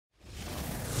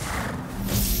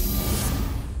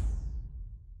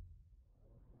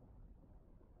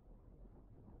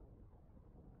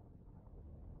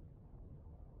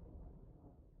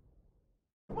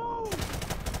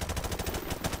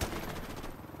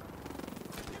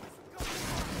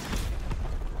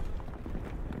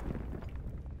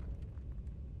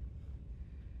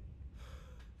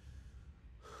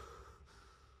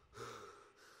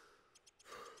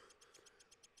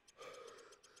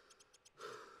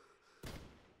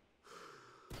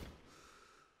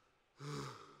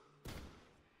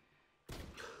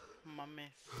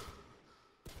mames.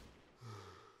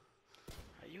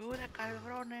 Ayuda,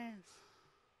 cabrones.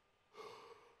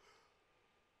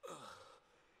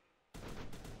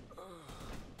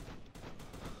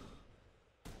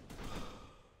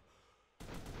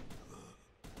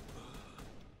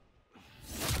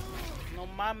 No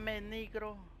mames,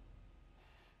 negro.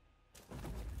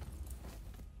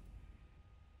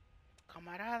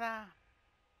 Camarada.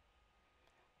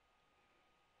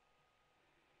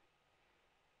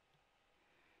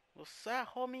 O sea,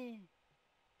 homie.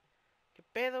 ¿Qué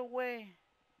pedo, güey?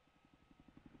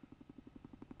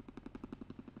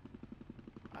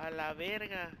 A la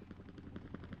verga.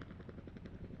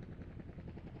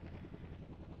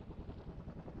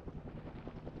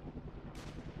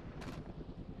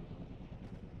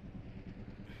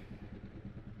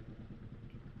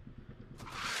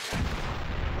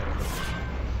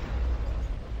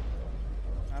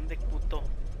 Ande, puto.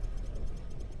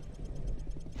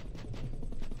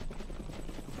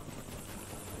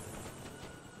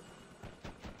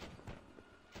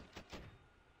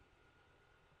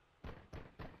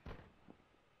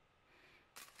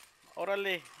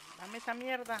 Órale, dame esa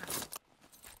mierda.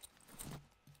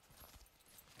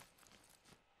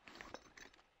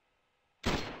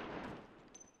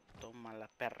 Toma la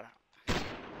perra.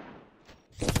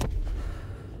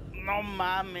 No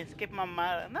mames, qué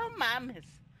mamada. No mames.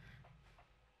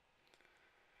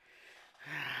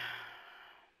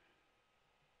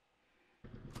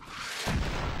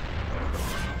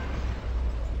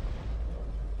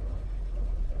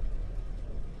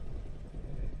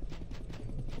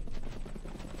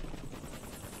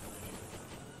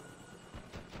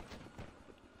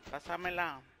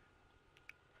 Pásamela.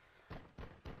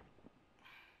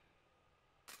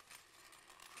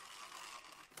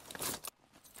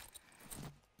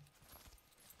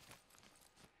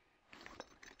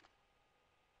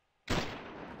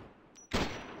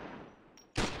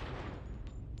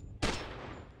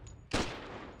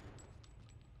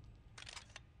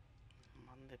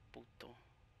 Mande puto.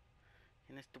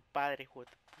 ¿Quién es tu padre, hijo de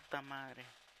tu puta madre?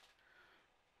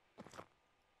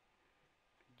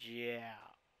 Yeah.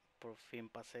 Por fin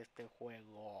pasé este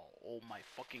juego. Oh my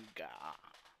fucking god.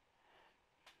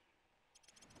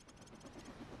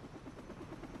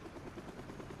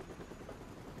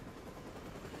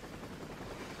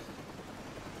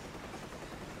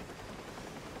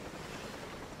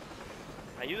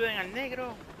 Ayuden al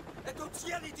negro.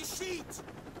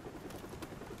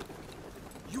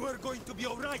 You are going to be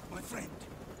all right, my friend.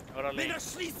 Órale.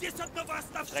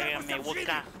 Tráigame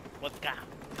vodka. Vodka.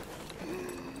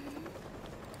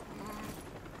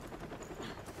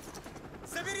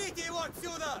 Заберите его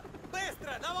отсюда!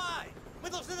 Быстро, давай! Мы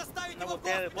должны доставить Una его в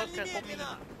botella de госпиталь vodka, homie.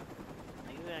 немедленно!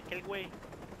 Ayuden a aquel güey.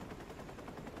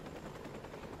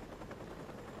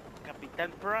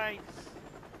 Capitán Price.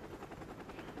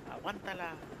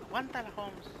 Aguántala. Aguántala,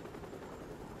 Holmes.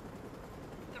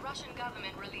 The Russian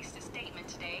government released a statement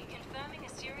today confirming a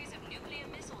series of nuclear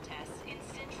missile tests in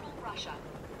central Russia.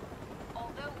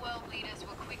 Although world leaders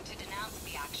were quick to denounce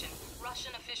the action,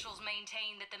 Russian officials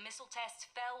maintain that the missile tests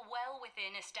fell well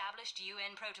within established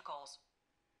UN protocols.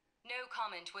 No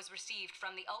comment was received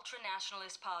from the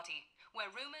ultra-nationalist party, where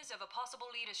rumors of a possible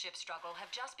leadership struggle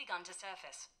have just begun to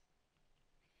surface.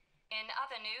 In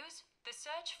other news, the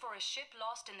search for a ship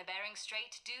lost in the Bering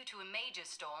Strait due to a major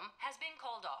storm has been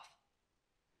called off.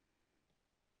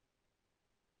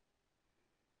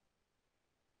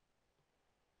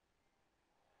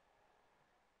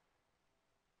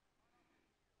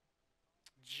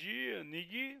 Yeah,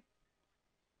 nigga.